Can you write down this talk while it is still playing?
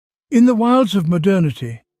In the wilds of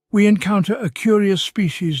modernity, we encounter a curious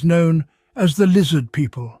species known as the lizard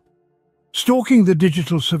people. Stalking the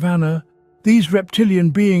digital savanna, these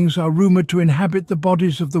reptilian beings are rumored to inhabit the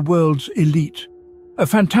bodies of the world's elite. A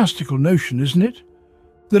fantastical notion, isn't it?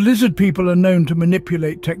 The lizard people are known to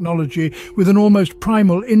manipulate technology with an almost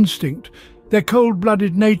primal instinct, their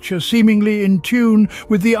cold-blooded nature seemingly in tune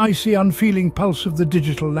with the icy, unfeeling pulse of the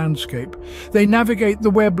digital landscape. They navigate the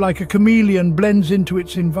web like a chameleon blends into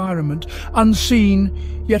its environment,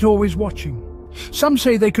 unseen, yet always watching. Some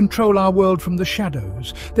say they control our world from the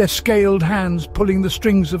shadows, their scaled hands pulling the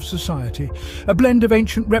strings of society. A blend of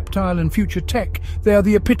ancient reptile and future tech, they are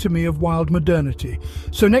the epitome of wild modernity.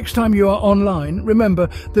 So next time you are online, remember,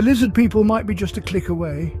 the lizard people might be just a click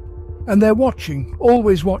away. And they're watching,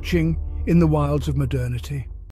 always watching, in the wilds of modernity.